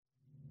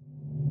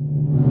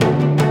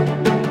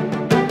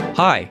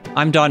Hi,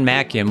 I'm Don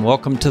Mackey, and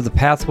welcome to the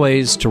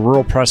Pathways to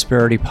Rural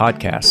Prosperity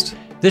podcast.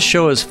 This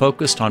show is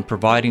focused on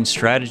providing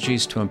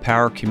strategies to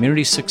empower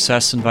community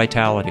success and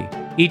vitality.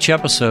 Each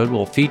episode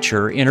will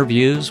feature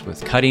interviews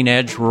with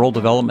cutting-edge rural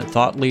development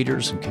thought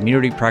leaders and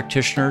community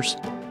practitioners,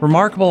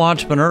 remarkable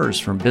entrepreneurs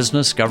from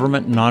business,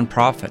 government, and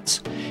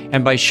nonprofits,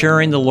 and by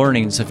sharing the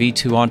learnings of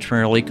E2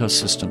 entrepreneurial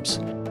ecosystems.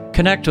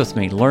 Connect with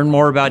me, learn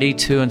more about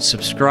E2, and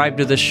subscribe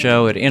to this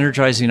show at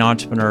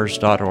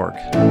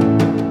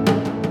energizingentrepreneurs.org.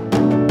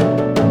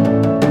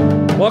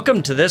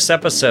 Welcome to this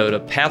episode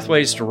of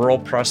Pathways to Rural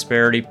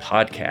Prosperity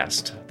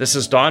podcast. This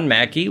is Don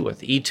Mackey with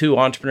E2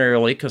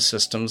 Entrepreneurial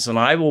Ecosystems, and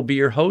I will be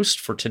your host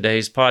for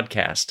today's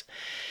podcast.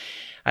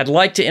 I'd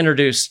like to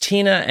introduce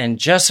Tina and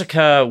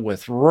Jessica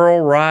with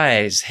Rural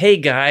Rise. Hey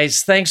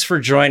guys, thanks for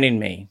joining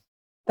me.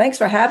 Thanks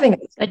for having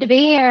us. Good to be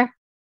here.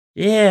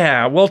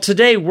 Yeah, well,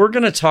 today we're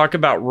going to talk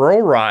about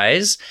Rural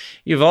Rise.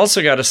 You've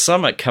also got a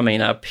summit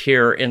coming up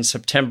here in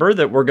September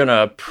that we're going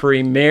to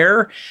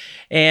premiere.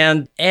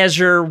 And as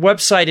your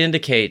website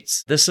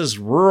indicates, this is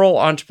Rural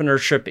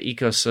Entrepreneurship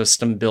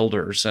Ecosystem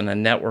Builders and a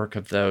network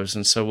of those.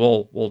 And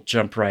so we'll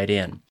jump right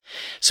in.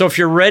 So if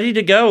you're ready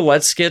to go,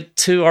 let's get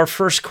to our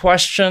first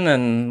question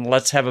and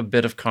let's have a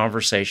bit of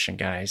conversation,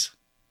 guys.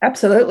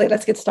 Absolutely.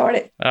 Let's get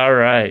started. All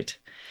right.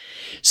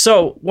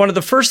 So one of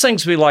the first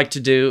things we like to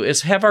do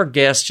is have our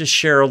guests just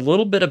share a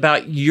little bit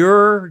about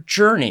your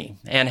journey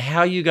and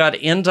how you got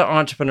into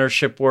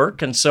entrepreneurship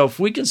work. And so if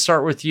we can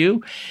start with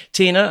you,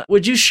 Tina,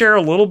 would you share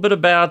a little bit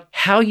about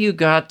how you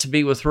got to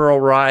be with Rural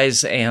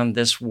Rise and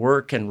this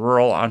work in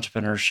rural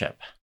entrepreneurship?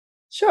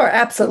 Sure,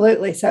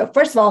 absolutely. So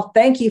first of all,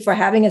 thank you for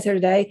having us here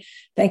today.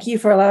 Thank you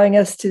for allowing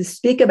us to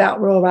speak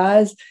about Rural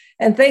Rise.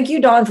 And thank you,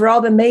 Don, for all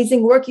the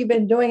amazing work you've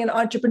been doing in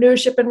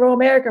entrepreneurship in rural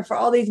America for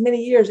all these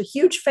many years. A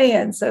huge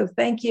fan. So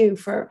thank you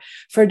for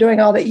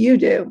doing all that you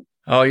do.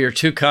 Oh, you're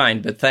too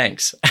kind, but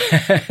thanks.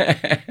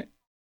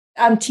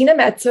 I'm Tina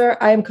Metzer.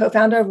 I am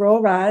co-founder of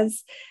Rural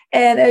Rise.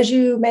 And as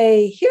you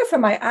may hear from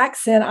my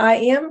accent, I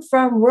am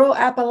from rural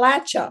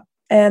Appalachia.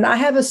 And I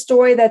have a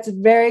story that's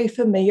very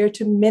familiar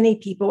to many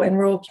people in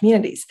rural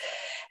communities.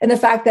 And the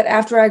fact that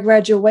after our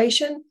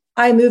graduation,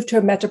 I moved to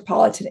a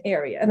metropolitan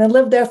area and I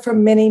lived there for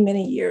many,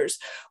 many years,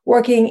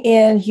 working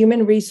in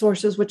human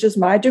resources, which is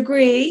my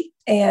degree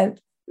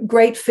and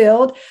great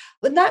field,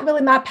 but not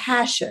really my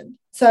passion.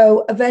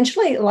 So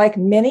eventually, like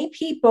many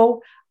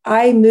people,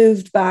 I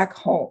moved back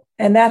home.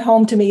 And that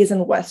home to me is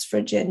in West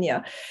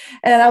Virginia.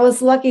 And I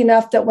was lucky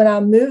enough that when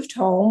I moved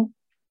home,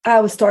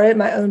 I was started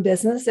my own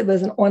business. It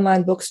was an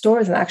online bookstore,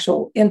 it was an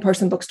actual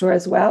in-person bookstore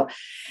as well.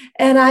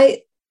 And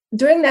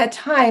during that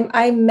time,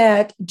 I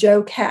met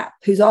Joe Kapp,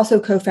 who's also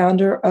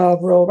co-founder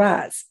of Rural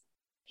Rise.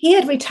 He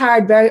had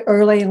retired very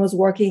early and was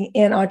working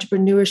in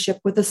entrepreneurship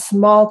with a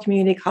small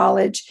community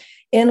college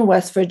in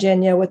West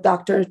Virginia with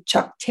Dr.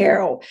 Chuck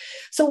Terrell.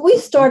 So we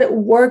started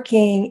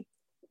working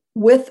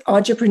with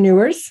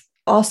entrepreneurs,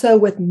 also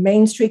with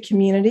Main Street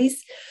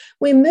communities.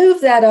 We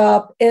moved that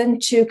up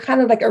into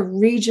kind of like a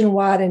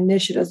region-wide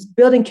initiatives,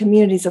 building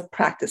communities of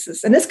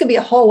practices. And this could be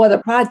a whole other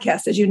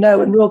podcast, as you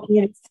know, in rural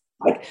communities.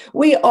 Like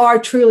we are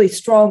truly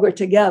stronger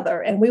together.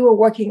 And we were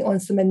working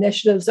on some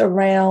initiatives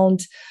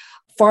around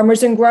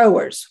farmers and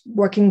growers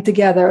working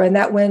together. And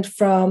that went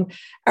from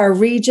our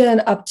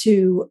region up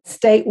to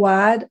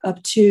statewide,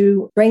 up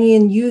to bringing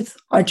in youth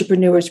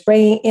entrepreneurs,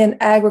 bringing in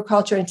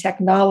agriculture and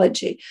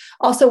technology.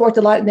 Also worked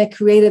a lot in the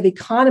creative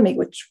economy,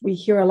 which we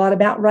hear a lot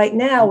about right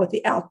now with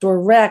the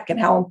outdoor rec and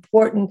how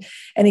important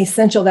and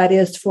essential that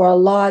is for a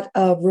lot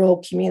of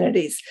rural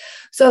communities.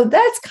 So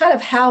that's kind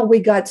of how we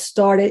got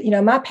started. You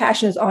know, my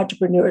passion is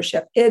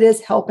entrepreneurship. It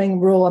is helping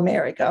rural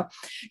America.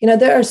 You know,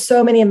 there are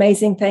so many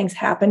amazing things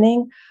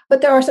happening,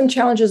 but there are some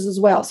challenges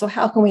as well. So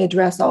how can we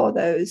address all of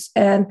those?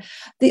 And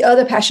the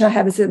other passion I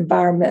have is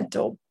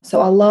environmental. So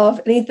I love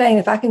anything.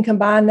 If I can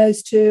combine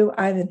those two,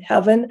 I'm in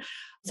heaven.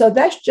 So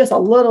that's just a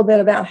little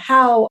bit about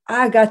how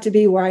I got to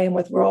be where I am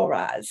with Rural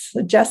Rise.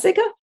 So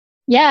Jessica?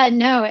 Yeah,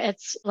 no,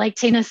 it's like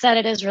Tina said,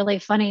 it is really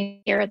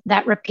funny to hear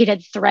that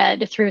repeated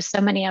thread through so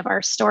many of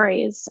our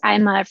stories.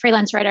 I'm a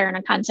freelance writer and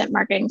a content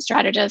marketing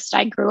strategist.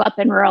 I grew up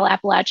in rural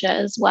Appalachia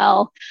as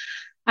well.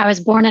 I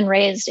was born and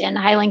raised in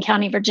Highland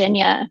County,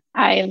 Virginia.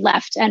 I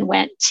left and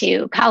went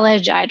to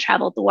college. I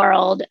traveled the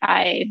world.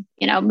 I,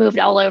 moved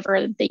all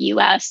over the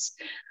US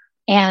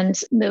and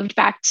moved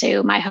back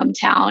to my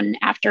hometown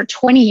after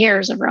 20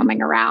 years of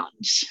roaming around.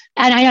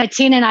 And I know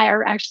Tina and I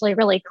are actually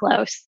really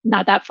close,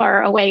 not that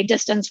far away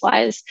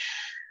distance-wise.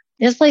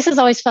 This place has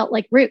always felt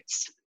like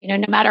roots.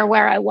 No matter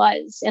where I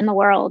was in the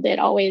world,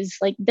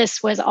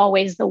 this was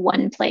always the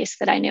one place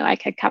that I knew I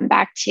could come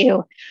back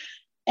to.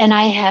 And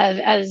I have,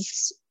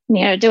 as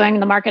doing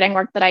the marketing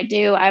work that I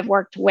do, I've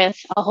worked with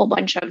a whole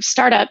bunch of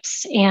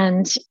startups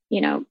and,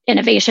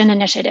 innovation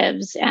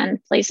initiatives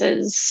and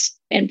places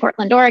in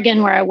Portland,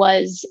 Oregon, where I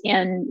was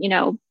in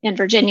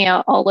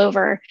Virginia, all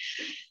over.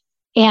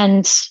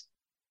 And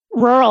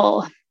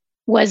rural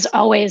was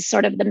always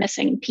sort of the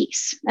missing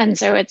piece. And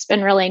so it's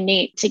been really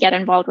neat to get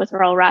involved with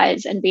Rural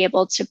Rise and be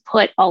able to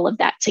put all of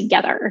that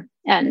together.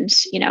 And,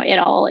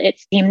 it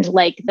seemed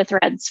like the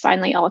threads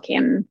finally all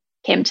came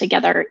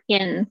together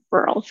in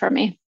rural for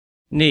me.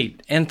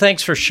 Neat. And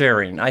thanks for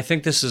sharing. I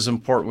think this is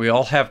important. We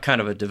all have kind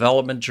of a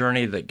development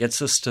journey that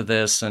gets us to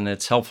this, and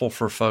it's helpful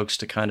for folks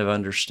to kind of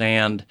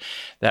understand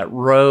that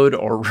road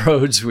or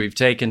roads we've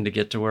taken to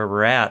get to where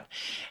we're at.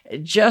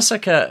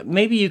 Jessica,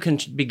 maybe you can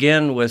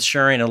begin with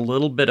sharing a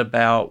little bit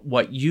about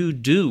what you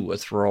do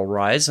with Rural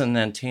Rise, and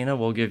then Tina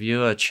will give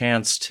you a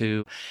chance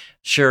to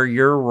share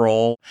your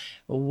role.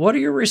 What are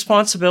your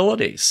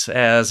responsibilities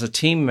as a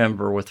team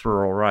member with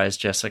Rural Rise,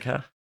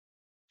 Jessica?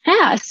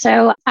 Yeah,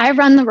 so I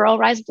run the Rural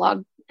Rise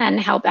blog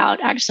and help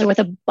out actually with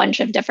a bunch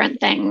of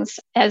different things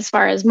as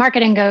far as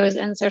marketing goes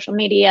and social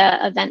media,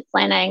 event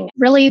planning,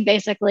 really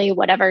basically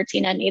whatever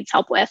Tina needs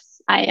help with,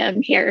 I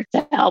am here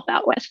to help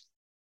out with.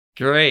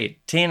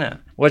 Great.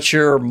 Tina, what's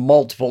your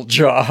multiple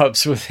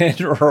jobs within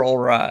Rural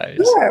Rise?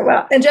 Sure.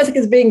 Well, and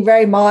Jessica's being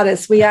very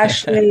modest. We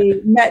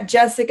actually met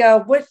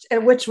Jessica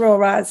at which Rural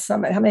Rise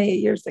Summit? How many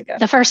years ago?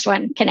 The first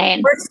one,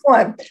 Canaan. First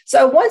one.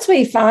 So once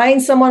we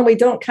find someone, we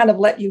don't kind of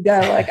let you go.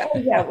 Like, oh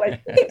yeah,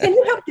 can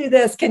you help do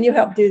this? Can you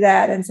help do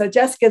that? And so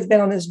Jessica's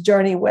been on this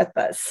journey with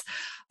us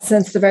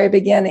since the very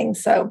beginning.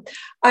 So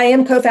I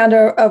am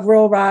co-founder of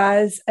Rural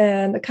Rise,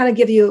 and to kind of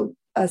give you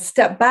a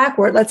step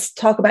backward, let's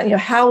talk about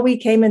how we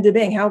came into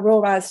being, how Rural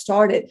Rise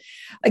started.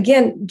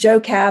 Again, Joe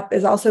Cap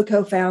is also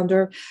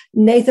co-founder.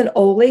 Nathan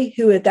Oley,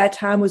 who at that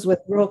time was with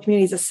Rural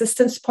Communities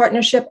Assistance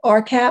Partnership,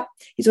 RCAP,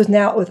 he was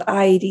now with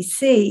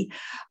IEDC.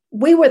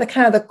 We were the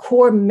kind of the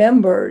core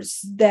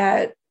members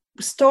that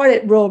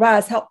started Rural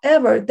Rise.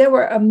 However, there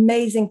were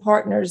amazing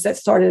partners that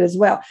started as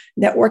well.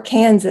 Network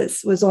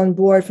Kansas was on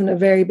board from the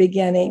very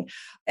beginning.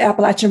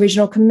 Appalachian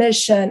Regional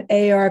Commission,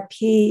 ARP,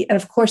 and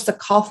of course the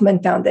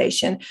Kauffman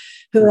Foundation,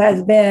 who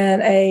has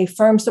been a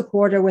firm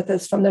supporter with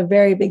us from the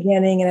very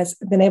beginning and has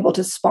been able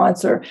to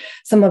sponsor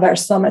some of our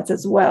summits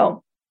as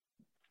well.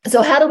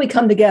 So how do we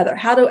come together?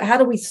 How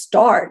do we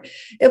start?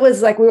 It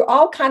was like we were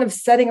all kind of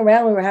sitting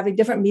around. We were having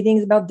different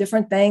meetings about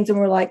different things, and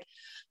we're like,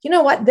 you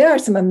know what? There are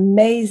some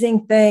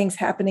amazing things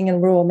happening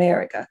in rural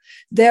America.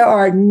 There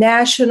are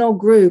national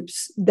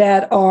groups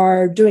that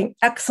are doing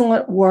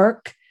excellent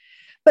work.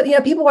 But,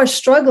 people are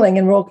struggling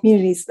in rural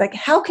communities. Like,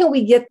 how can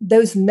we get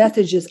those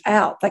messages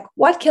out? Like,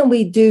 what can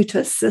we do to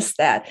assist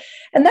that?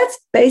 And that's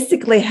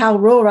basically how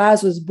Rural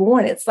Rise was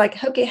born. It's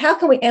like, okay, how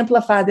can we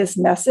amplify this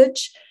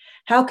message?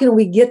 How can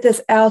we get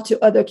this out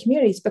to other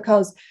communities?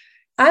 Because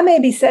I may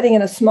be sitting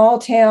in a small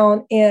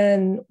town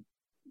in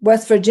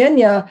West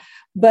Virginia,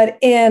 but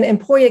in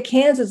Emporia,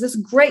 Kansas, this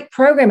great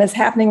program is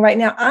happening right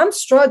now. I'm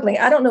struggling.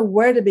 I don't know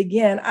where to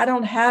begin. I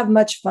don't have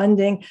much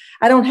funding.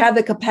 I don't have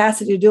the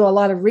capacity to do a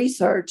lot of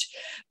research.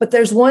 But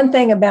there's one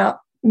thing about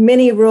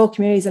many rural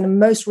communities and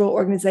most rural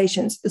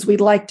organizations is we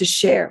like to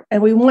share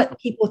and we want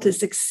people to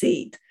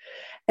succeed.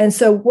 And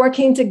so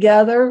working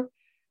together,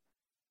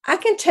 I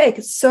can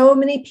take so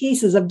many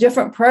pieces of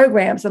different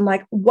programs. I'm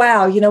like,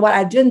 wow, you know what?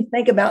 I didn't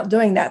think about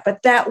doing that,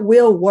 but that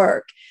will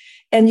work.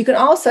 And you can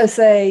also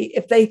say,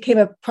 if they came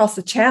across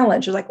a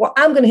challenge, you're like, well,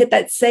 I'm going to hit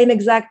that same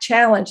exact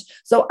challenge.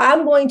 So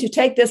I'm going to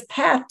take this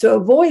path to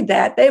avoid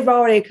that. They've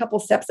already a couple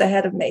steps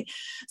ahead of me.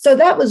 So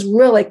that was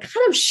really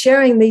kind of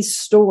sharing these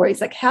stories.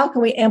 Like, how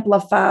can we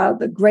amplify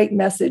the great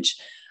message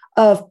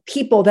of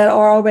people that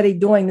are already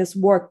doing this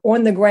work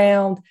on the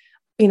ground,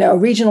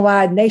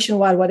 regional-wide,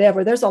 nationwide,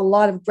 whatever. There's a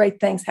lot of great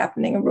things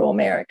happening in rural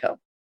America.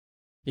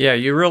 Yeah,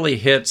 you really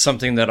hit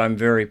something that I'm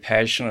very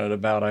passionate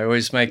about. I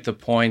always make the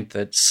point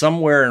that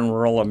somewhere in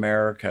rural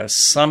America,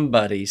 some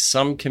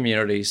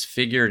communities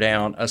figured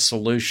out a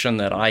solution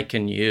that I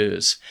can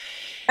use.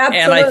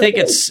 Absolutely. And I think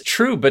it's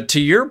true. But to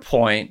your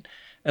point,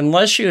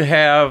 unless you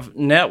have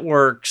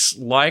networks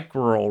like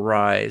Rural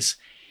Rise,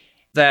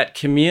 that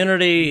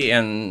community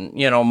in,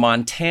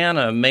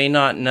 Montana may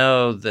not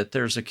know that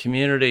there's a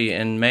community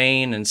in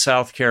Maine and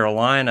South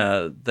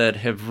Carolina that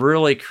have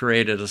really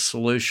created a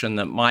solution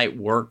that might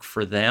work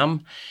for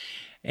them.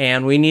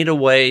 And we need a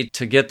way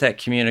to get that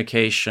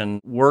communication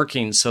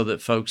working so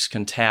that folks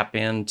can tap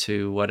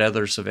into what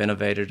others have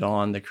innovated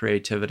on, the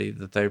creativity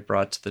that they've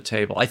brought to the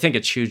table. I think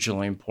it's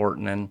hugely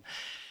important, and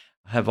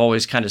have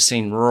always kind of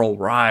seen Rural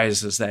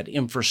Rise as that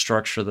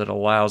infrastructure that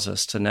allows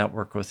us to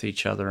network with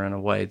each other in a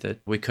way that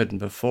we couldn't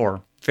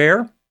before.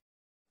 Fair?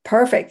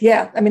 Perfect.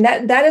 Yeah. I mean,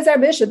 that is our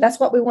mission. That's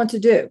what we want to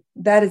do.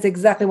 That is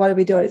exactly what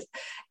we do, is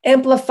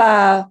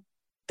amplify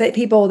the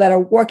people that are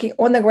working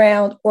on the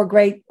ground or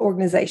great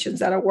organizations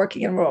that are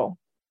working in rural.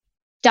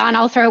 Don,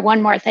 I'll throw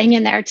one more thing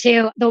in there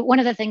too. One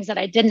of the things that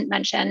I didn't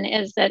mention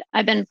is that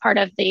I've been part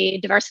of the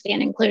Diversity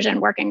and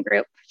Inclusion Working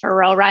Group for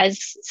Rural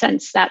Rise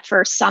since that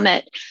first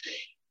summit.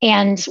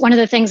 And one of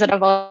the things that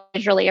I've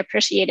always really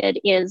appreciated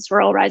is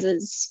Rural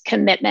Rise's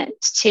commitment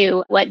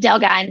to what Dale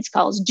Gines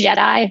calls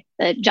JEDI,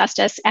 the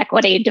Justice,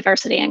 Equity,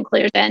 Diversity,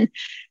 Inclusion.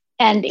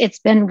 And it's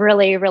been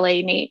really,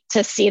 really neat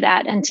to see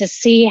that and to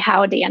see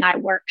how D&I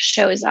work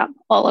shows up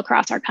all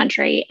across our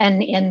country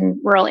and in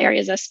rural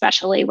areas,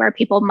 especially where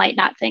people might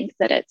not think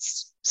that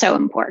it's so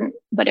important,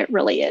 but it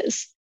really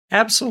is.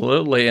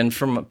 Absolutely. And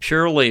from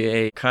purely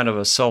a kind of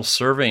a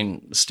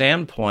self-serving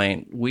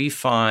standpoint, we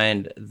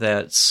find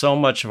that so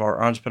much of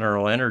our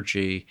entrepreneurial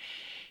energy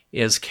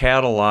is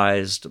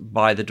catalyzed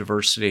by the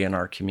diversity in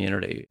our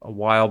community. A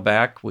while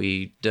back,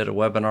 we did a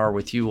webinar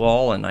with you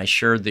all, and I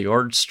shared the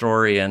org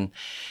story and,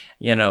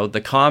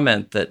 the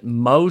comment that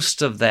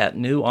most of that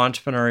new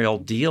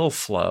entrepreneurial deal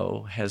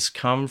flow has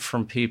come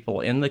from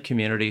people in the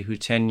community who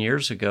 10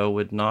 years ago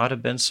would not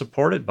have been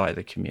supported by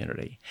the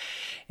community.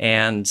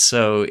 And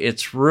so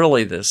it's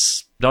really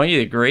this, don't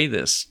you agree,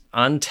 this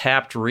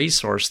untapped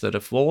resource that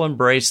if we'll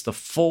embrace the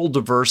full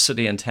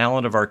diversity and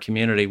talent of our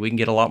community, we can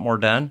get a lot more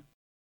done?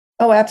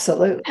 Oh,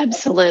 absolutely.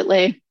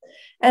 Absolutely.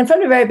 And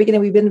from the very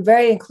beginning, we've been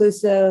very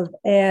inclusive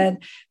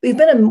and we've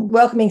been a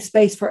welcoming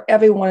space for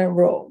everyone in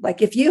rural.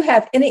 Like if you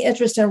have any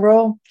interest in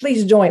rural,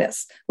 please join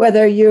us.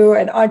 Whether you're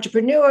an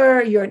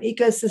entrepreneur, you're an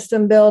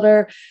ecosystem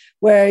builder,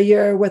 where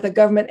you're with a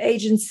government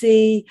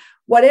agency,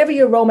 whatever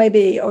your role may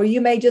be, or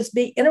you may just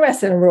be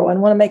interested in rural and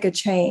want to make a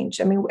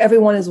change. I mean,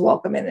 everyone is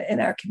welcome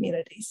in our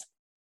communities.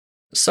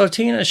 So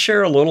Tina,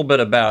 share a little bit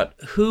about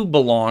who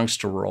belongs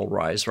to Rural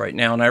Rise right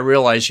now. And I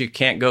realize you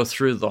can't go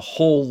through the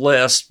whole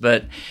list,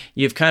 but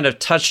you've kind of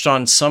touched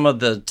on some of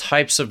the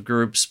types of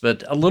groups,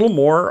 but a little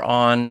more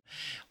on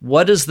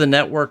what does the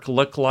network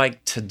look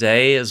like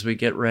today as we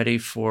get ready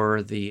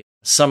for the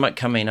summit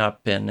coming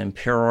up in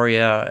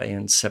Peoria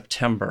in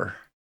September?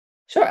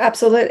 Sure,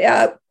 absolutely.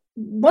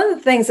 One of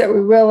the things that we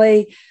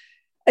really,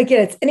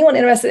 again, it's anyone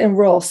interested in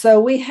rural. So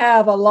we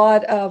have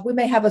we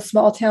may have a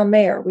small town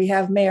mayor. We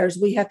have mayors.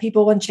 We have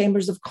people in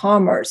chambers of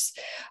commerce,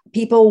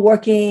 people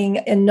working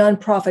in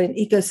nonprofit and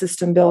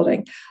ecosystem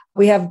building.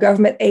 We have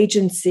government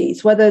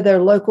agencies, whether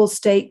they're local,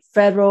 state,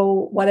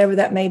 federal, whatever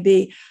that may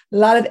be. A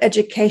lot of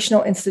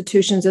educational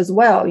institutions as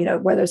well,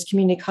 whether it's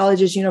community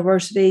colleges,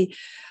 university,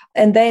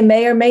 and they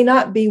may or may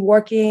not be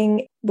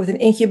working with an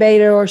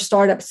incubator or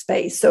startup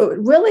space. So it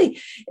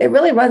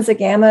really runs the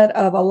gamut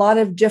of a lot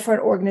of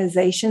different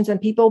organizations and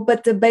people,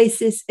 but the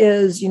basis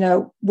is,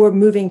 we're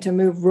moving to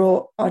move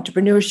rural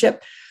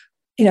entrepreneurship,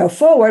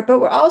 forward, but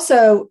we're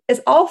also,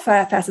 it's all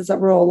facets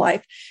of rural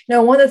life.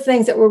 One of the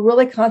things that we're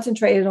really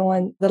concentrated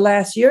on the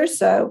last year or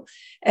so,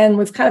 and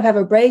we've kind of have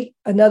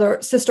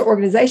another sister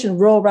organization,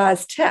 Rural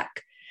Rise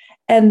Tech.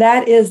 And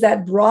that is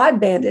that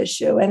broadband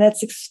issue. And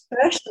it's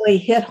especially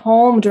hit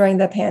home during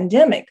the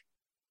pandemic.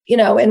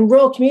 In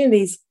rural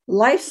communities,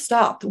 life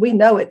stopped. We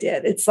know it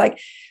did. It's like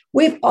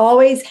we've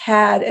always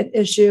had an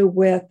issue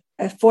with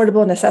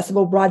affordable and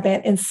accessible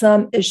broadband in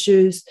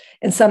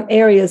some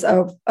areas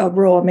of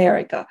rural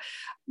America.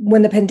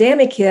 When the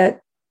pandemic hit,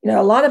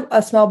 a lot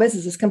of small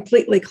businesses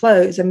completely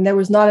closed. I mean, there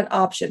was not an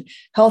option.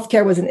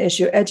 Healthcare was an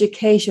issue,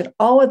 education,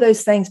 all of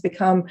those things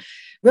become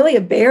really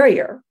a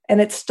barrier. And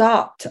it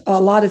stopped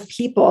a lot of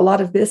people, a lot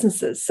of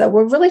businesses. So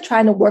we're really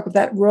trying to work with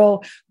that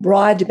rural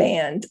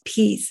broadband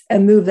piece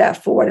and move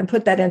that forward and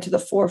put that into the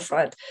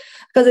forefront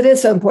because it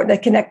is so important,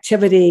 that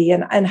connectivity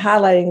and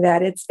highlighting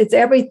that. It's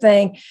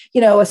everything,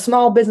 a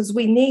small business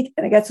we need.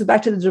 And I guess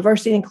back to the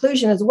diversity and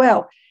inclusion as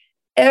well.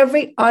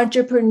 Every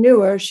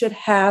entrepreneur should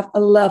have a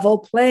level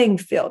playing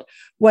field.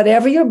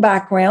 Whatever your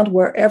background,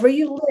 wherever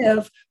you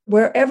live,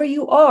 wherever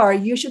you are,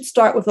 you should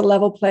start with a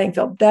level playing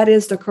field. That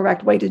is the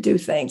correct way to do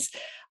things.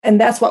 And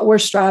that's what we're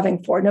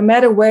striving for, no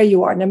matter where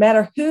you are, no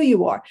matter who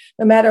you are,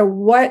 no matter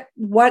what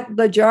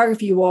the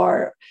geography you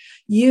are,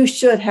 you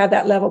should have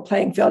that level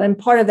playing field. And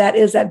part of that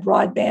is that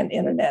broadband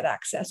internet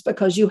access,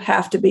 because you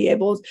have to be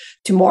able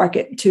to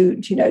market to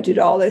do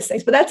all those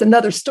things. But that's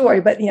another story.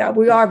 But,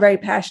 we are very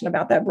passionate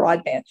about that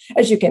broadband,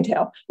 as you can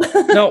tell.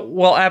 No,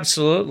 well,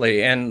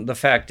 absolutely. And the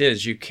fact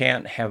is, you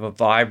can't have a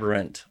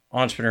vibrant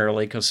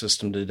entrepreneurial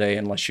ecosystem today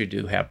unless you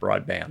do have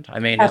broadband. I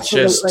mean,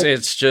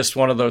 it's just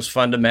one of those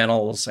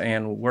fundamentals,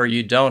 and where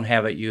you don't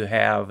have it, you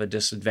have a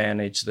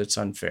disadvantage that's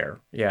unfair.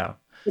 Yeah.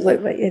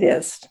 Absolutely, it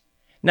is.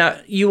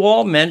 Now, you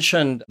all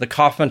mentioned the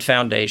Kauffman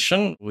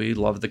Foundation. We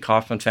love the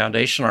Kauffman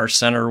Foundation. Our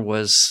center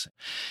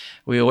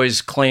we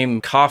always claim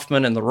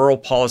Kauffman and the Rural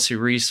Policy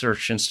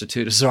Research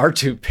Institute as our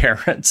two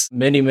parents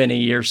many, many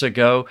years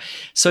ago.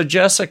 So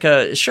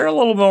Jessica, share a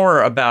little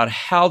more about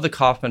how the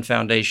Kauffman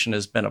Foundation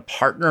has been a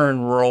partner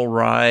in Rural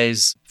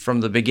Rise from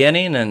the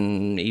beginning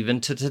and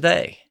even to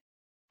today.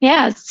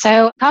 Yeah,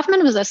 so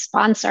Kauffman was a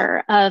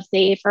sponsor of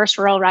the first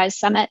Rural Rise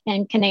Summit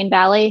in Canaan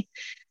Valley,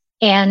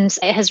 and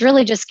it has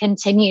really just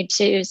continued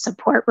to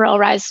support Rural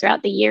Rise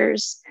throughout the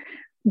years.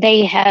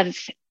 They have,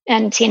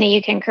 and Tina,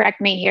 you can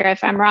correct me here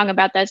if I'm wrong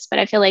about this, but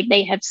I feel like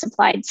they have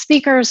supplied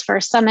speakers for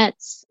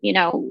summits.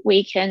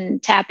 We can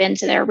tap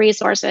into their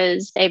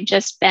resources.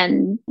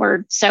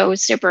 We're so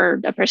super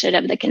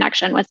appreciative of the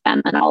connection with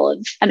them and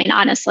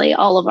honestly,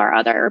 all of our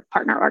other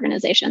partner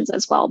organizations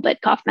as well.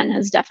 But Kauffman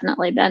has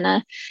definitely been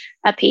a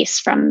piece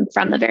from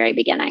the very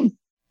beginning.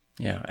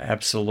 Yeah,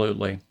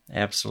 absolutely.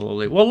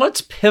 Absolutely. Well, let's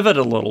pivot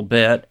a little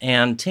bit.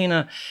 And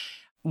Tina,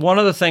 One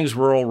of the things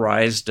Rural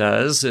Rise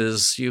does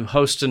is you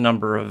host a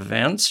number of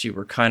events. You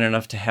were kind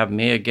enough to have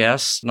me a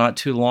guest not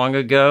too long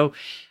ago.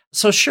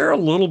 So share a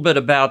little bit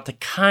about the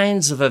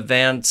kinds of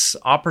events,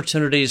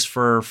 opportunities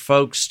for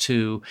folks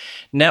to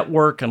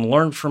network and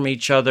learn from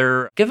each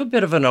other. Give a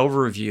bit of an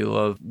overview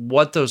of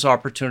what those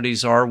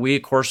opportunities are. We,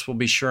 of course, will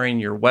be sharing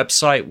your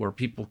website where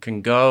people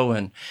can go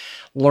and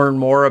learn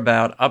more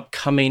about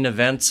upcoming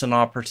events and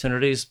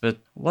opportunities, but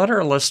let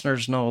our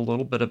listeners know a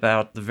little bit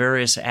about the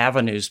various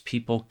avenues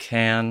people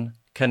can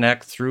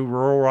connect through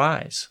Rural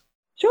Rise.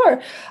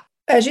 Sure.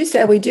 As you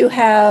said, we do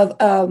have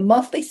a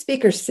monthly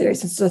speaker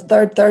series. It's the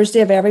third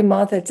Thursday of every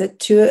month. It's at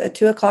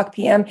 2 o'clock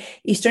p.m.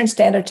 Eastern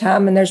Standard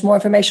Time, and there's more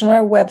information on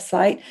our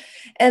website.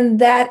 And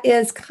that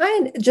is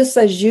kind of just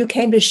as you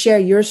came to share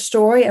your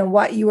story and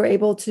what you were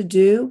able to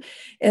do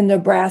in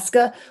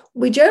Nebraska.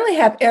 We generally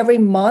have every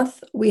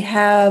month, we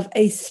have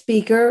a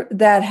speaker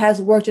that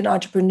has worked in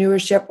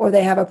entrepreneurship, or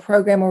they have a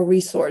program or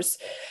resource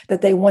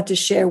that they want to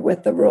share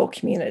with the rural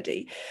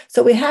community.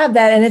 So we have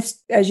that. And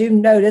it's, as you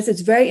notice,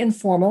 it's very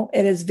informal.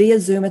 It is via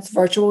Zoom. It's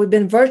virtual.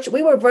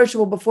 We were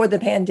virtual before the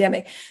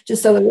pandemic,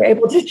 just so we were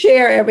able to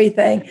share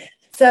everything.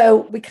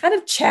 So we kind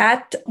of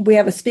chat. We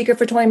have a speaker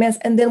for 20 minutes,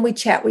 and then we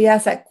chat. We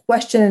ask that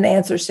question and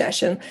answer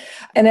session.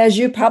 And as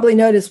you probably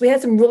noticed, we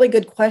had some really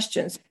good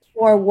questions.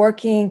 Who are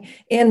working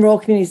in rural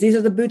communities. These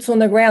are the boots on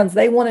the grounds.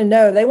 They want to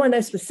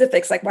know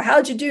specifics, like, well, how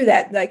did you do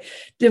that? Like,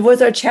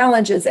 what's our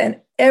challenges?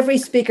 And every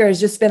speaker has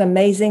just been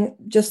amazing,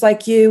 just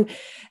like you,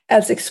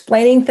 as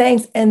explaining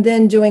things and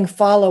then doing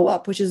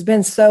follow-up, which has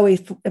been so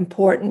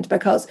important,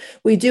 because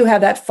we do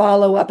have that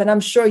follow-up. And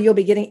I'm sure you'll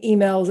be getting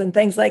emails and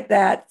things like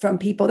that from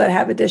people that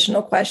have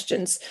additional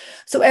questions.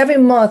 So every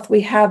month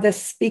we have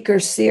this speaker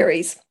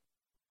series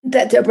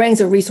that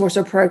brings a resource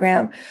or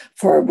program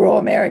for rural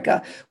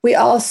America. We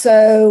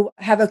also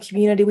have a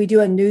community. We do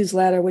a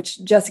newsletter,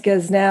 which Jessica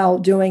is now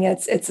doing.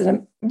 It's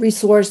a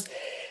resource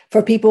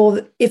for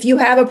people. If you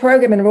have a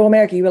program in rural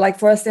America, you would like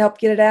for us to help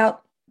get it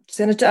out,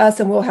 send it to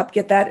us and we'll help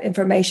get that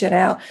information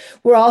out.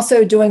 We're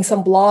also doing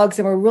some blogs,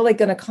 and we're really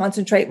going to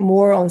concentrate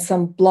more on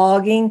some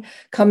blogging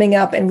coming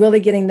up and really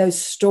getting those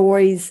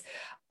stories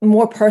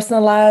more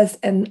personalized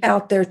and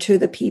out there to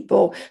the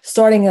people,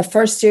 starting the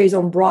first series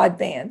on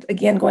broadband,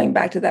 again, going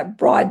back to that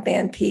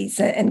broadband piece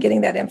and getting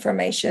that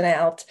information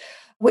out.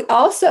 We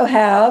also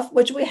have,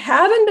 which we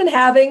haven't been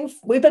having,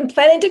 we've been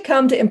planning to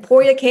come to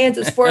Emporia,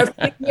 Kansas for a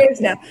few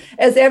years now.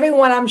 As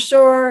everyone I'm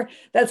sure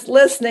that's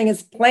listening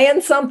has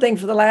planned something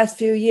for the last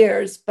few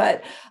years,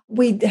 but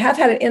we have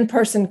had an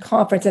in-person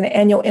conference, an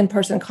annual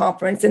in-person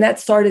conference, and that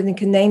started in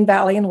Canaan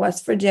Valley in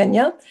West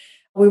Virginia.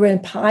 We were in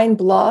Pine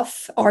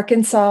Bluff,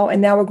 Arkansas,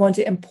 and now we're going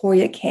to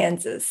Emporia,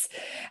 Kansas.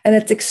 And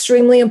it's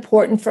extremely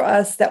important for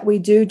us that we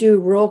do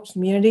rural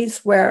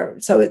communities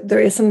so there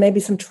is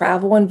maybe some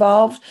travel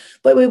involved,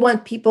 but we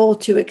want people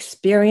to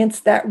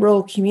experience that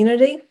rural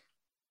community.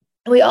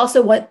 We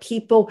also want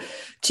people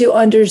to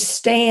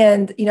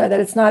understand, that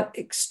it's not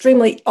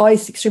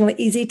always extremely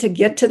easy to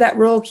get to that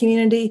rural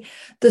community,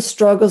 the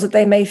struggles that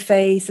they may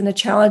face and the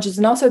challenges,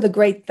 and also the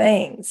great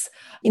things.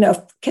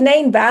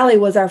 Canaan Valley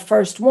was our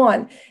first one.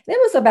 And it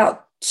was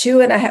about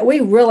 2.5. We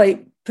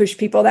really pushed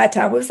people that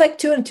time. It was like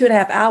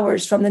 2.5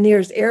 hours from the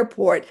nearest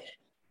airport.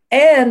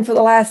 And for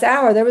the last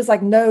hour, there was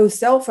like no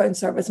cell phone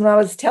service. When I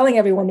was telling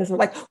everyone this, they're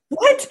like,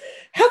 what?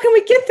 How can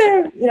we get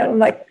there? I'm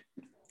like,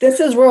 this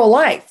is rural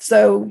life.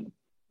 So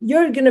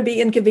you're going to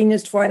be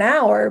inconvenienced for an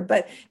hour,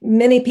 but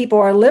many people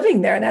are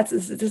living there, and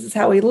this is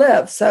how we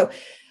live. So,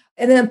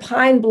 and then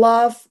Pine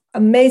Bluff,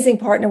 amazing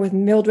partner with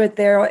Mildred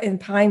there in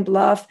Pine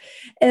Bluff.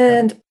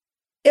 And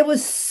it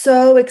was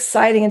so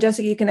exciting. And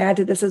Jessica, you can add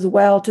to this as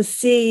well, to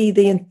see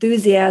the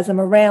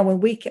enthusiasm around when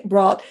we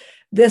brought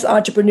this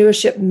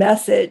entrepreneurship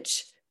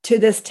message to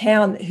this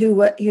town who,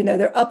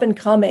 they're up and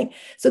coming.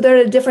 So they're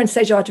at a different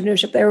stage of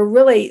entrepreneurship. They were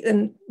really,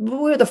 and we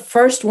were the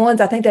first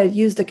ones, I think, that had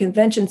used the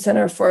convention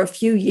center for a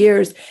few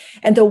years,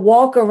 and to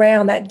walk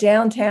around that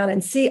downtown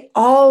and see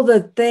all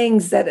the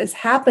things that is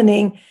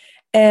happening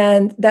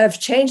and that have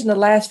changed in the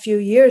last few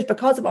years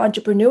because of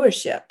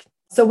entrepreneurship.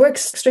 So we're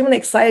extremely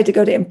excited to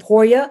go to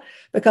Emporia,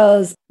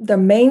 because the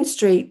Main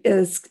Street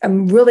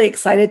I'm really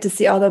excited to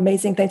see all the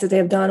amazing things that they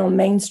have done on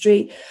Main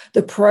Street,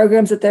 the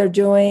programs that they're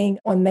doing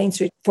on Main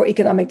Street for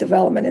economic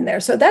development in there.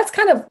 So that's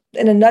kind of,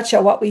 in a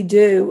nutshell, what we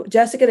do.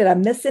 Jessica, did I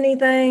miss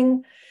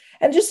anything?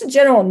 And just a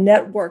general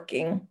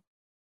networking.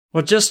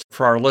 Well, just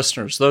for our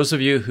listeners, those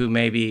of you who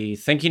may be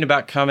thinking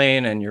about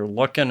coming and you're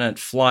looking at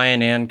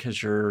flying in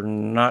because you're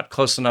not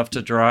close enough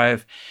to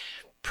drive,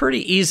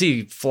 pretty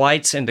easy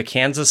flights into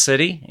Kansas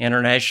City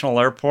International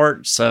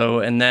Airport. So,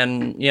 and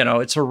then,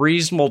 it's a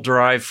reasonable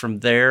drive from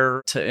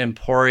there to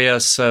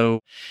Emporia. So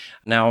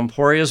now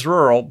Emporia is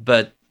rural,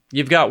 but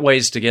you've got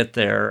ways to get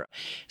there.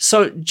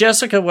 So,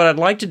 Jessica, what I'd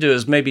like to do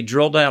is maybe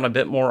drill down a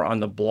bit more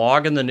on the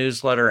blog and the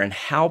newsletter and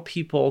how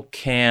people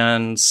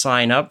can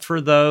sign up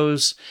for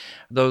those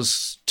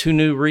two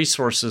new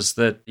resources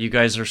that you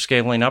guys are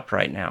scaling up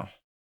right now.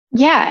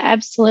 Yeah,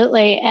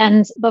 absolutely.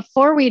 And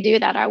before we do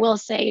that, I will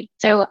say,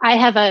 so I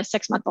have a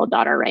 6-month-old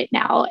daughter right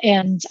now,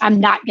 and I'm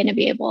not going to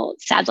be able,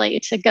 sadly,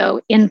 to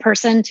go in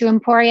person to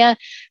Emporia,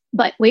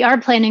 but we are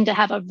planning to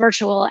have a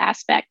virtual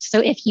aspect. So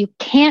if you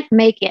can't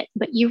make it,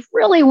 but you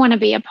really want to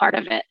be a part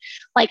of it,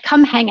 like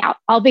come hang out.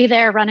 I'll be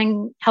there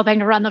helping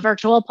to run the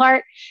virtual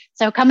part.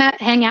 So come out,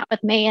 hang out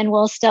with me, and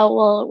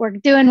we're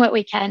doing what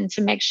we can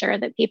to make sure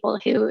that people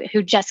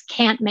who just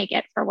can't make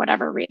it for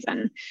whatever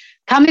reason,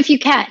 come if you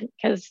can,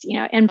 because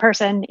in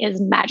person is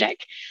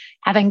magic,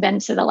 having been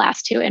to the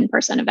last 2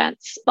 in-person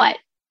events, but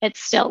it's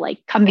still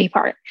like come be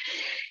part.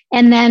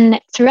 And then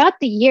throughout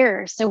the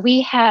year, so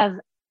we have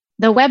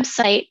the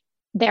website.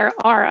 There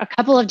are a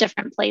couple of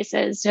different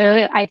places.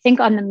 So I think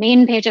on the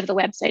main page of the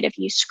website, if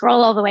you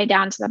scroll all the way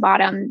down to the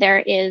bottom, there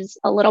is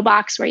a little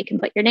box where you can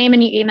put your name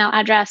and your email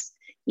address.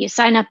 You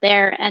sign up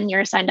there and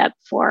you're signed up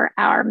for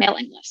our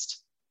mailing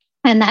list.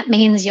 And that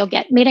means you'll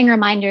get meeting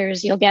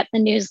reminders, you'll get the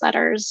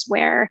newsletters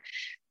where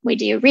we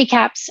do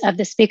recaps of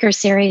the speaker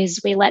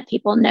series. We let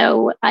people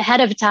know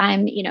ahead of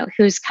time,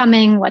 who's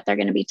coming, what they're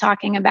going to be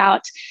talking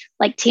about.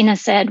 Like Tina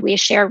said, we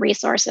share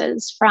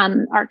resources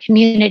from our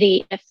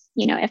community.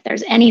 If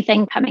there's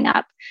anything coming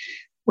up,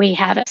 we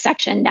have a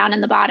section down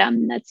in the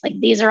bottom that's like,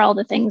 these are all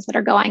the things that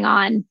are going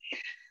on.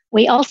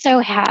 We also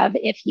have,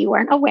 if you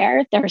weren't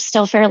aware, they're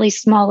still fairly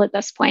small at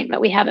this point,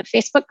 but we have a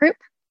Facebook group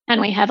and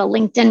we have a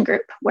LinkedIn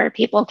group where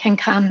people can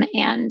come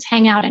and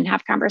hang out and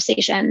have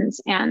conversations.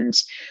 And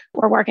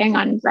we're working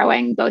on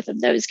growing both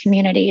of those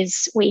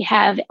communities. We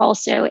have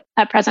also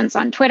a presence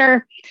on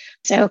Twitter.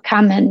 So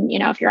come and,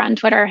 if you're on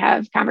Twitter,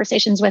 have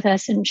conversations with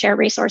us and share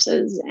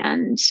resources.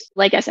 And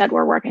like I said,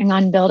 we're working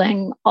on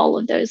building all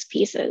of those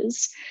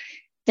pieces.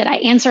 Did I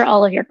answer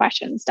all of your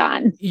questions,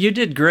 Don? You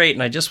did great.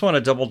 And I just want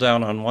to double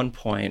down on one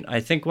point.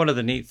 I think one of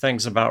the neat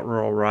things about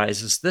Rural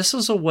Rise is this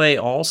is a way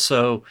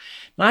also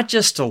not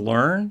just to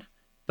learn,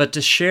 but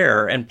to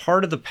share. And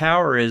part of the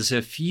power is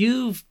if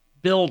you've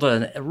build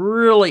a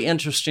really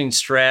interesting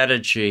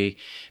strategy,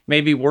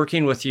 maybe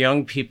working with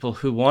young people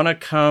who want to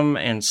come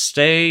and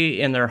stay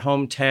in their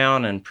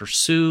hometown and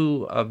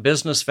pursue a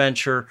business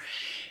venture.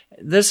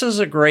 This is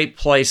a great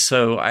place.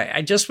 So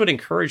I just would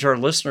encourage our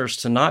listeners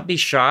to not be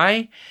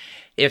shy.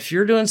 If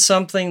you're doing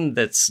something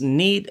that's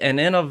neat and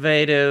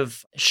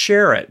innovative,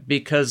 share it,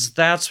 because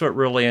that's what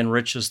really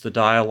enriches the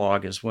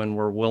dialogue, is when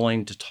we're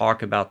willing to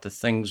talk about the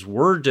things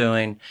we're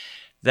doing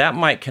that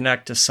might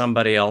connect to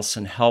somebody else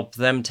and help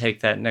them take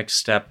that next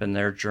step in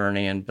their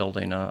journey in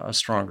building a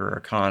stronger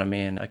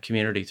economy and a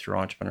community through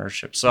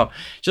entrepreneurship. So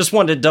just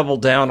wanted to double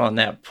down on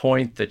that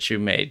point that you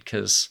made,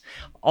 because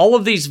all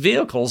of these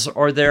vehicles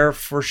are there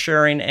for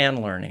sharing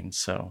and learning.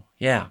 So,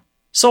 yeah.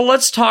 So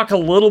let's talk a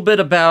little bit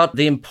about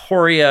the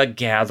Emporia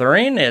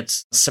Gathering.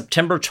 It's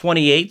September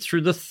 28th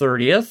through the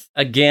 30th,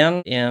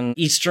 again in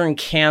Eastern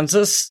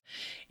Kansas.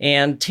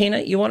 And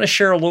Tina, you want to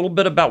share a little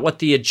bit about what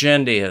the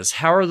agenda is?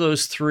 How are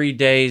those 3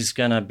 days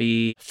going to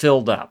be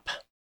filled up?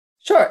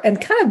 Sure.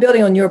 And kind of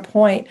building on your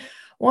point,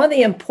 one of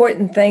the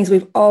important things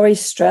we've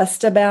always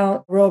stressed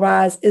about Rural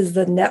Rise is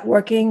the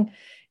networking.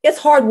 It's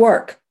hard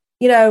work.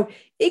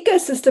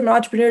 Ecosystem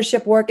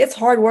entrepreneurship work, it's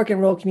hard work in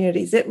rural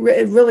communities. It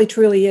really,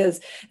 truly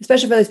is,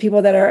 especially for those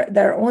people that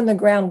are on the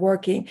ground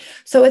working.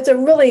 So it's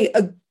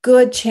a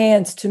good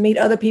chance to meet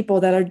other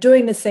people that are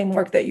doing the same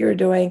work that you're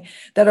doing,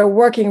 that are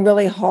working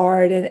really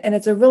hard. And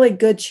it's a really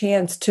good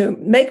chance to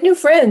make new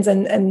friends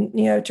and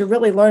to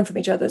really learn from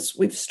each other, as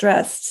we've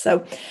stressed.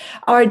 So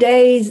our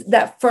days,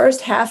 that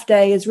first half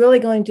day is really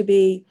going to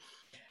be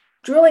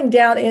drilling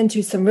down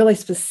into some really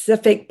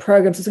specific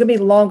programs. It's going to be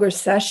longer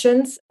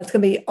sessions. It's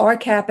going to be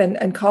RCAP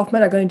and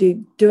Kaufman are going to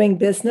be doing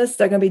business.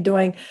 They're going to be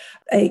doing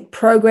a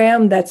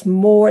program that's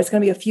more, it's going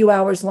to be a few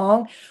hours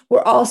long.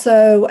 We're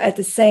also, at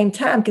the same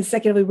time,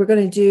 consecutively, we're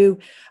going to do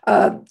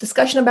a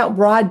discussion about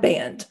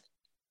broadband.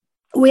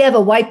 We have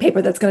a white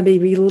paper that's going to be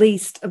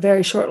released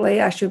very shortly,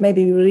 actually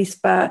maybe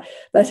released by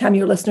the time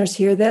your listeners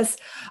hear this.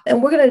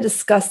 And we're going to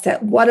discuss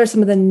that. What are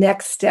some of the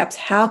next steps?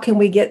 How can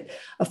we get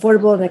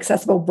affordable and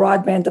accessible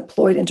broadband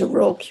deployed into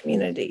rural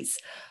communities?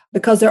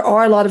 Because there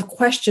are a lot of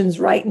questions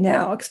right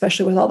now,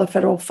 especially with all the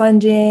federal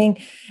funding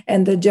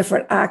and the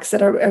different acts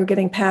that are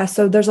getting passed.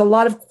 So there's a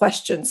lot of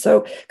questions.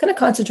 So going to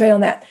concentrate on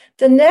that.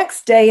 The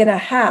next day and a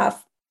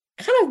half,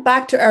 kind of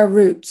back to our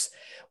roots,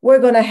 we're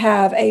going to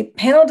have a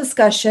panel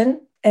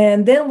discussion.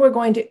 And then we're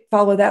going to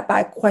follow that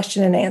by a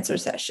question and answer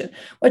session,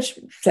 which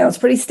sounds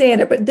pretty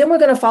standard, but then we're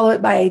going to follow it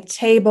by a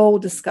table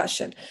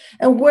discussion.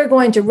 And we're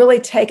going to really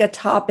take a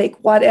topic,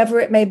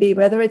 whatever it may be,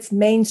 whether it's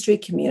Main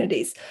Street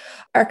communities.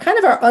 Our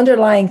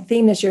underlying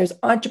theme this year is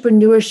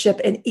entrepreneurship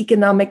and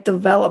economic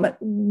development.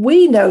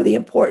 We know the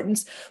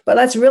importance, but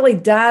let's really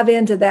dive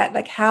into that,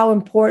 like how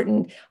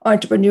important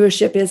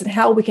entrepreneurship is and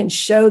how we can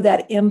show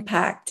that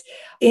impact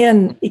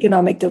in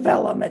economic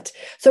development.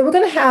 So we're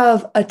going to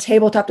have a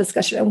tabletop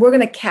discussion and we're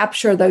going to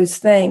capture those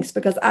things,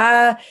 because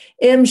I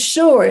am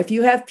sure if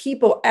you have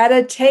people at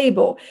a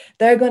table,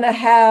 they're going to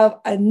have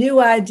a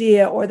new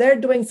idea, or they're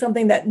doing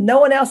something that no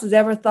one else has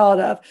ever thought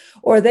of,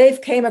 or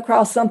they've came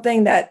across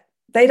something that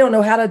they don't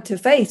know how to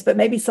face, but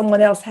maybe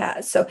someone else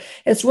has. So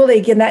it's really,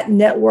 again, that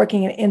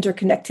networking and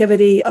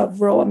interconnectivity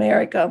of rural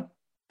America.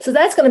 So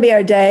that's going to be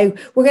our day.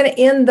 We're going to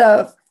end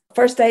the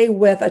first day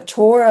with a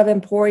tour of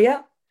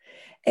Emporia.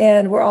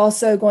 And we're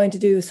also going to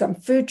do some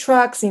food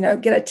trucks,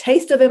 get a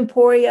taste of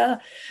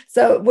Emporia.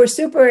 So we're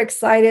super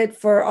excited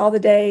for all the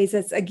days.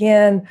 It's,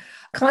 again,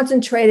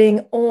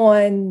 concentrating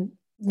on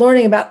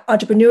learning about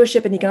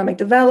entrepreneurship and economic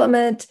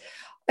development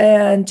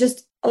and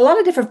just a lot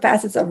of different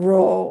facets of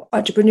rural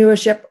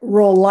entrepreneurship,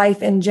 rural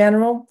life in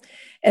general,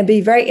 and be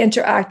very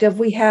interactive.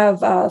 We have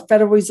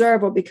Federal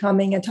Reserve will be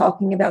coming and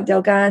talking about,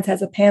 Dale Gines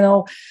has a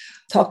panel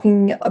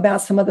talking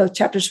about some of the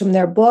chapters from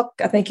their book.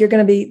 I think you're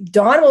going to be,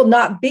 Don will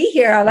not be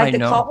here. I like to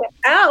call him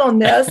out on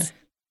this.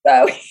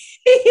 So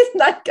he's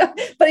not,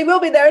 but he will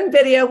be there in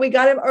video. We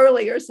got him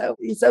earlier, so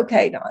he's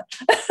okay, Don.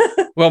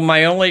 Well,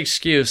 my only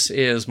excuse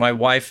is my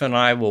wife and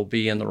I will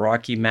be in the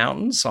Rocky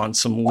Mountains on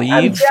some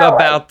leave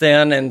about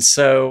then. And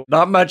so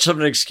not much of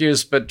an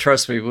excuse, but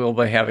trust me, we'll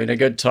be having a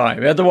good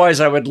time. Otherwise,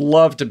 I would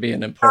love to be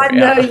in Emporia. I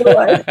know you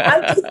would.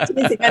 I'm just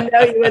teasing. I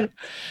know you would.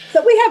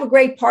 So we have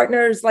great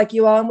partners like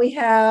you all. And we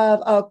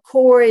have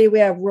Corey, we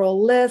have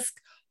Rural LISC,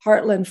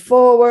 Heartland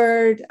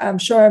Forward, I'm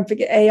sure I'm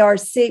forgetting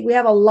ARC. We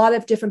have a lot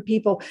of different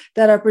people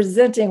that are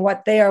presenting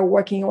what they are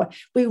working on.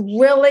 We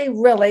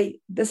really,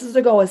 this is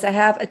the goal, is to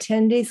have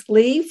attendees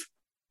leave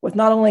with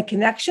not only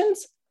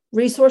connections,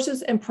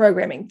 resources, and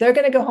programming. They're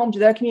going to go home to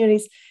their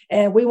communities,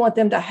 and we want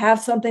them to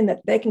have something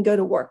that they can go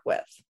to work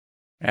with.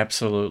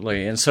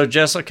 Absolutely. And so,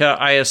 Jessica,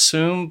 I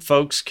assume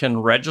folks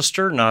can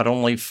register not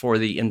only for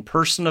the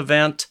in-person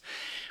event,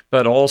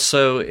 but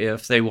also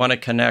if they want to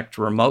connect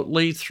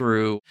remotely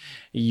through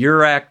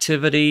your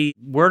activity,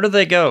 where do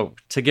they go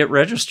to get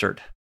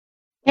registered?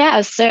 Yeah,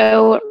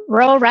 so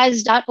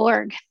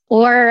ruralrise.org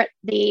or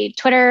the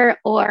Twitter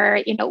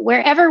or,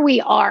 wherever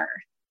we are,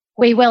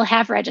 we will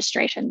have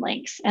registration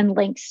links and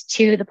links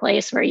to the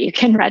place where you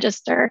can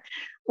register.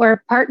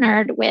 We're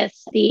partnered with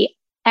the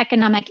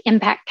Economic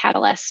Impact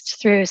Catalyst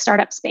through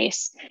Startup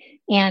Space.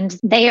 And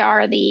they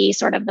are the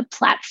sort of the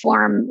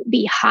platform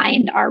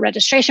behind our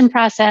registration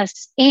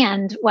process.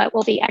 And what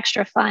will be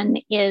extra fun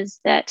is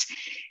that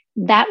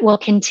will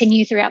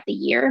continue throughout the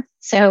year.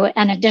 So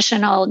an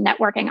additional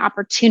networking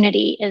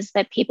opportunity is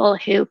that people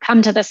who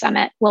come to the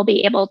summit will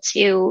be able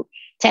to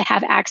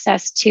have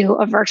access to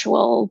a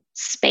virtual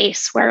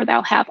space where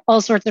they'll have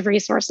all sorts of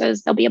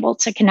resources. They'll be able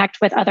to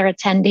connect with other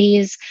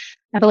attendees.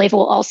 I believe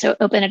we'll also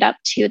open it up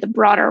to the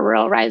broader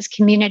Rural Rise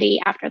community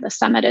after the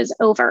summit is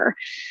over.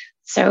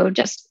 So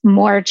just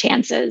more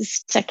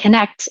chances to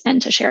connect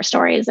and to share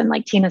stories. And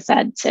like Tina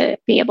said, to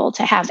be able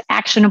to have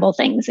actionable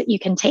things that you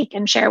can take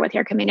and share with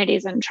your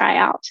communities and try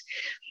out.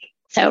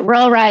 So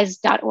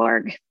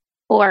ruralrise.org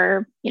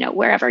or,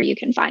 wherever you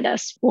can find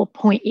us will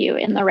point you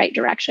in the right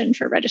direction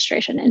for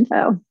registration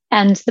info.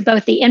 And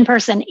both the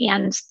in-person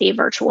and the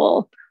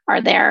virtual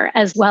are there,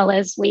 as well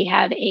as we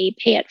have a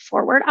pay it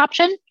forward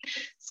option.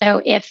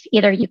 So if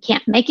either you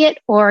can't make it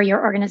or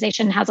your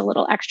organization has a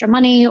little extra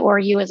money, or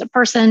you as a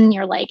person,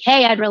 you're like,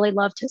 hey, I'd really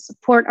love to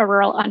support a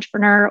rural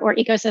entrepreneur or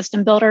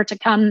ecosystem builder to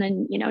come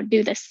and,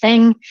 do this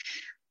thing,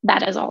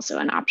 that is also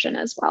an option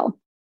as well.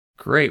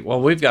 Great.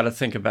 Well, we've got to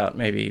think about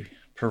maybe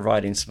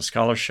providing some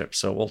scholarships.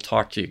 So we'll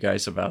talk to you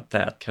guys about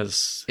that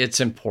because it's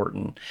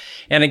important.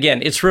 And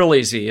again, it's real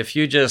easy. If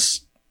you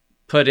just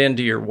put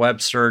into your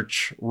web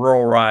search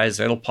Rural Rise,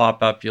 it'll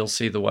pop up. You'll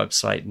see the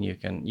website and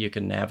you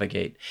can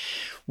navigate.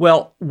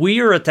 Well,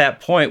 we are at that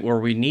point where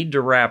we need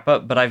to wrap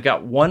up, but I've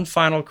got one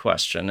final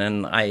question.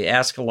 And I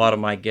ask a lot of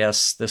my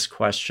guests this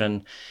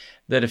question,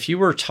 that if you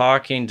were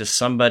talking to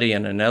somebody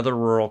in another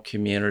rural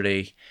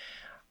community,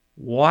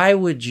 why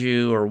would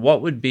you, or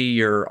what would be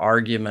your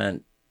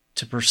argument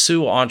to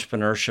pursue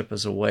entrepreneurship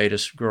as a way to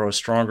grow a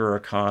stronger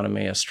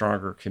economy, a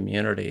stronger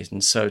community?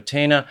 And so,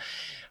 Tina,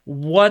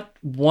 what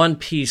one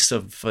piece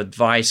of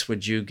advice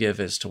would you give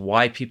as to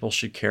why people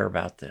should care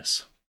about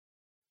this?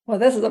 Well,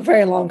 this is a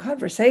very long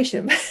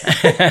conversation.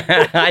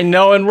 I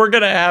know, and we're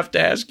going to have to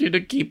ask you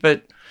to keep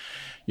it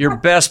your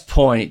best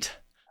point.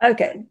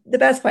 Okay, the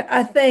best point.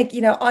 I think,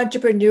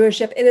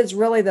 entrepreneurship, it is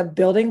really the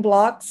building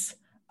blocks.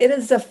 It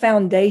is the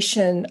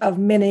foundation of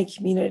many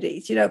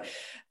communities.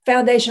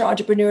 Foundation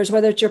entrepreneurs,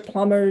 whether it's your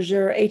plumbers,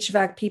 your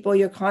HVAC people,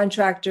 your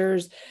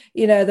contractors,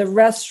 the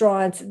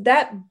restaurants,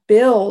 that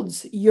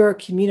builds your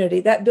community,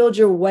 that builds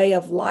your way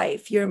of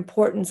life, your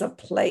importance of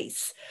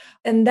place.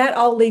 And that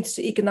all leads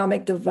to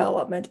economic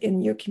development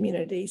in your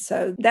community.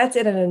 So that's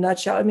it in a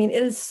nutshell. I mean,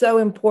 it is so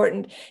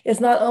important. It's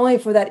not only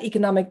for that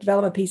economic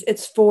development piece,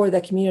 it's for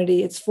the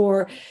community. It's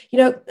for,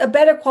 a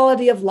better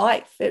quality of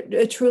life.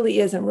 It truly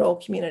is in rural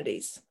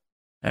communities.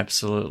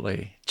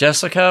 Absolutely.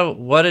 Jessica,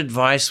 what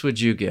advice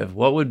would you give?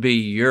 What would be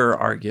your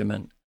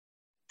argument?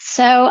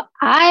 So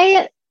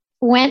I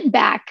went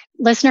back.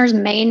 Listeners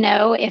may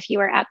know, if you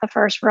were at the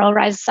first Rural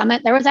Rise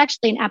Summit, there was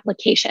actually an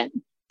application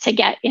to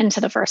get into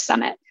the first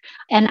summit.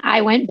 And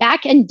I went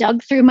back and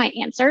dug through my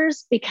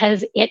answers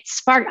because it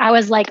sparked, I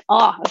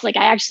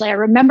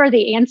remember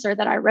the answer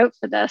that I wrote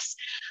for this.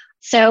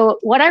 So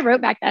what I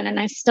wrote back then, and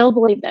I still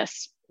believe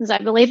this, is I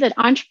believe that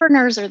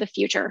entrepreneurs are the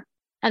future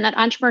and that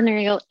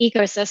entrepreneurial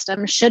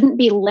ecosystem shouldn't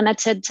be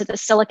limited to the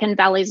Silicon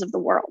Valleys of the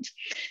world.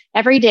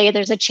 Every day,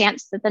 there's a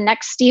chance that the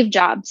next Steve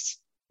Jobs,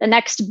 the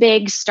next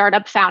big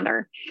startup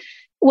founder,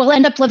 will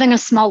end up living a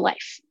small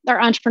life, their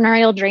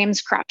entrepreneurial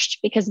dreams crushed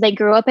because they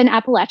grew up in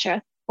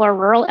Appalachia or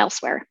rural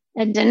elsewhere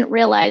and didn't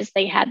realize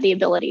they had the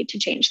ability to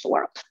change the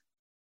world.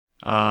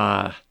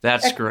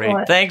 That's Excellent.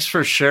 Great. Thanks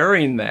for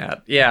sharing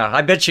that. Yeah,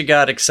 I bet you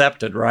got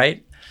accepted,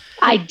 right?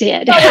 I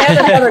did. Oh, we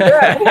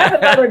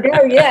haven't let her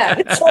go yet.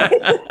 It's like,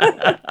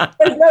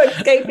 there's no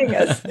escaping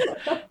us.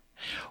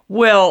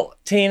 Well,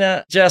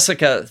 Tina,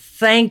 Jessica,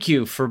 thank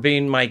you for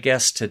being my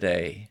guest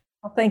today.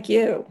 Well, thank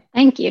you.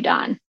 Thank you,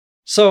 Don.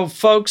 So,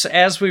 folks,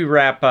 as we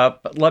wrap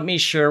up, let me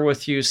share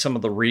with you some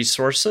of the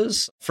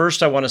resources.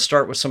 First, I want to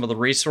start with some of the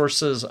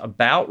resources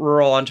about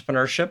rural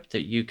entrepreneurship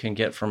that you can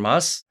get from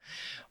us.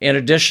 In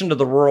addition to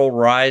the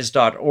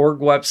ruralrise.org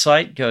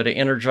website, go to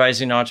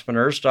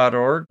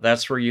energizingentrepreneurs.org.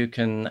 That's where you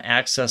can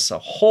access a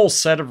whole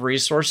set of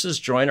resources,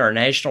 join our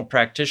National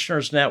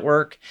Practitioners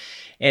Network,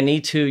 and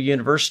E2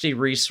 University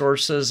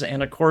resources.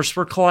 And of course,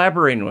 we're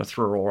collaborating with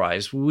Rural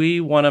Rise. We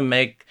want to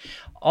make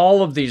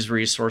all of these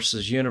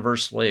resources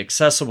universally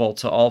accessible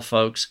to all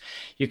folks.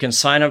 You can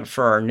sign up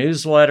for our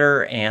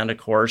newsletter, and of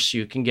course,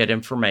 you can get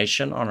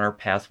information on our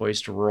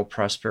Pathways to Rural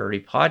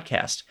Prosperity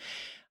podcast.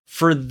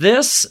 For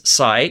this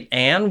site,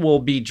 Anne will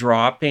be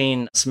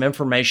dropping some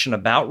information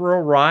about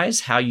Rural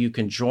Rise, how you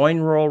can join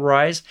Rural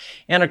Rise,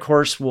 and of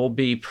course, we'll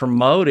be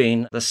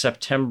promoting the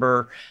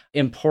September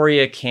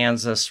Emporia,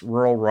 Kansas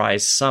Rural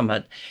Rise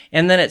Summit.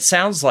 And then it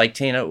sounds like,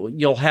 Tina,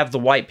 you'll have the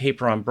white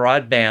paper on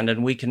broadband,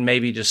 and we can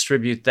maybe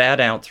distribute that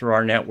out through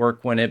our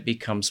network when it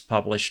becomes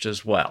published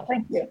as well.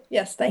 Thank you.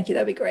 Yes, thank you.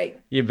 That'd be great.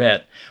 You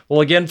bet.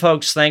 Well, again,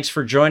 folks, thanks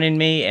for joining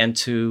me. And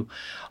to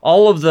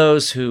all of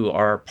those who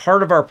are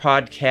part of our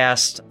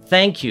podcast,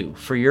 thank you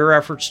for your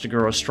efforts to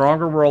grow a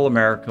stronger rural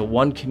America,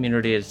 one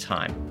community at a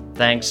time.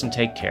 Thanks and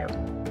take care.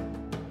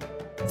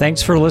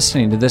 Thanks for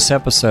listening to this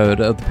episode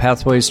of the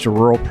Pathways to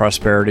Rural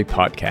Prosperity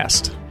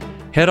podcast.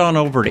 Head on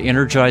over to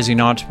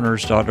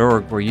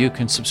energizingentrepreneurs.org where you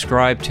can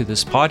subscribe to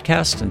this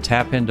podcast and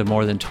tap into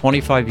more than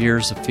 25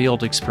 years of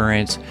field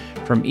experience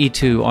from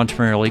E2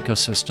 Entrepreneurial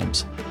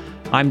Ecosystems.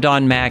 I'm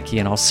Don Mackey,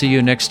 and I'll see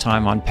you next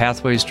time on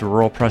Pathways to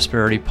Rural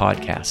Prosperity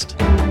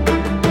podcast.